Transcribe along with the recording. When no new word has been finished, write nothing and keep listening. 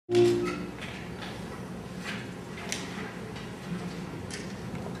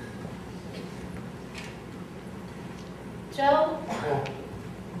Joe? Oh.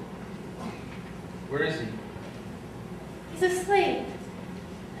 Where is he? He's asleep.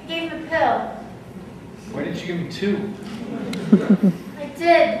 I gave him a pill. Why didn't you give him 2? I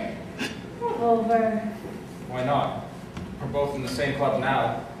did. Move over. Why not? We're both in the same club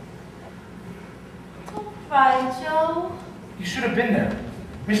now. Don't cry, Joe. You should have been there.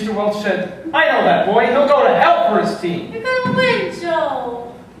 Mr. Welch said, I know that boy. He'll go to hell for his team. You're gonna win,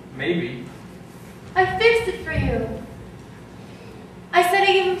 Joe. Maybe. I fixed it for you. I said I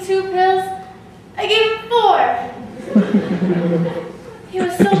gave him 2 pills. I gave him 4. He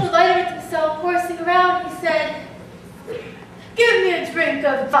was so delighted with himself, horsing around. He said, give me a drink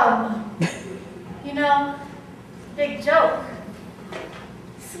of bum. You know, big joke.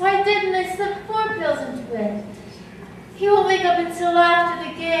 So I did, and I slipped 4 pills into it. He won't wake up until after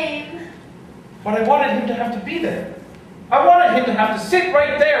the game. But I wanted him to have to be there. I wanted him to have to sit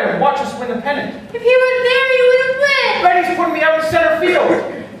right there and watch us win the pennant. If he weren't there, you would have won. Reddy's putting me out in center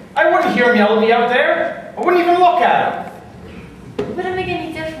field. I wouldn't hear him yell at me out there. I wouldn't even look at him. It wouldn't make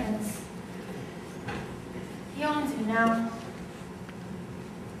any difference. He owns you now.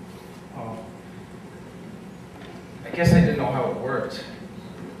 Oh. I guess I didn't know how it worked.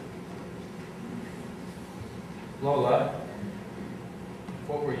 Lola,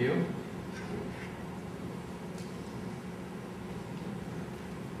 what were you?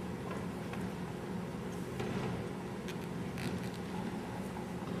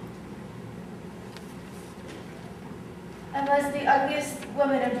 I was the ugliest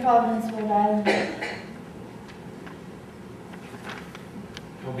woman in Providence, Rhode Island.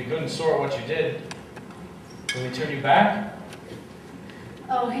 You'll be good and sore at what you did. Will they turn you back?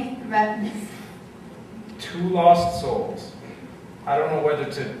 Oh, he threatens. 2 lost souls. I don't know whether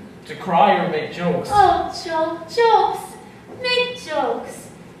to cry or make jokes. Oh, Joe, jokes. Make jokes.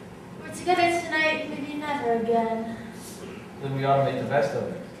 We're together tonight, maybe never again. Then we ought to make the best of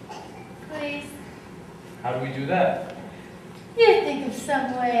it. Please. How do we do that? You think of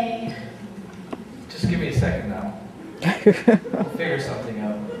some way. Just give me a second now. We'll figure something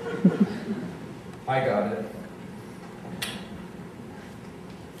out. I got it.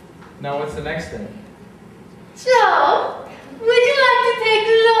 Now what's the next thing? Joe, would you like to take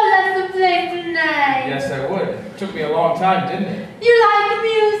Lola someplace tonight? Yes, I would. It took me a long time, didn't it? You like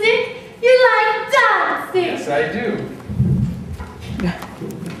music? You like dancing? Yes, I do.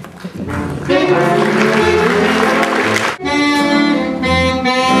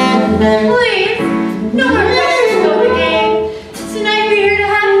 Please, no more pressure to go to the game. Tonight we're here to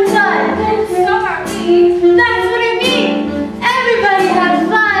have fun. So are we. That's what I mean. Everybody have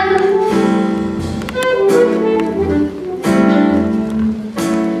fun.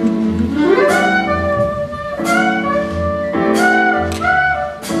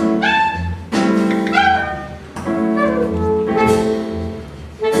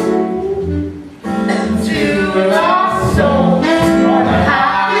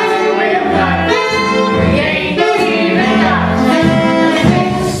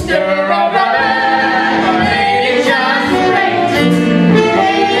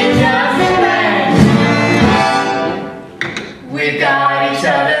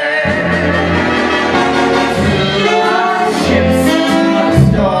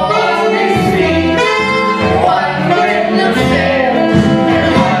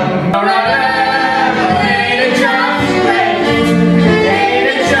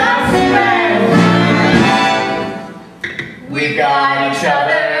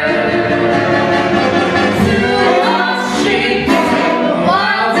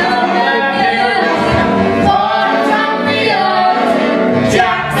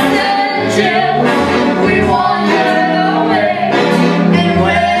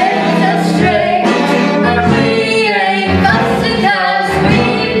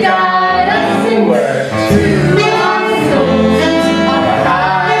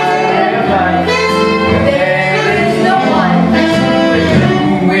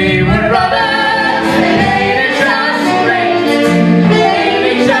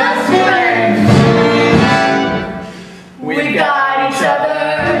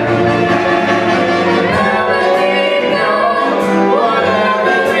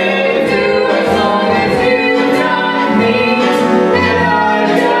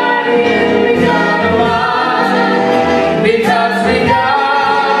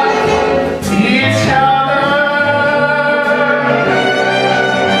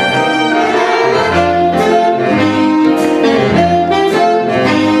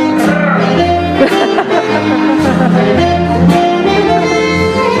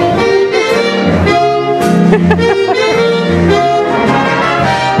 Ha ha ha!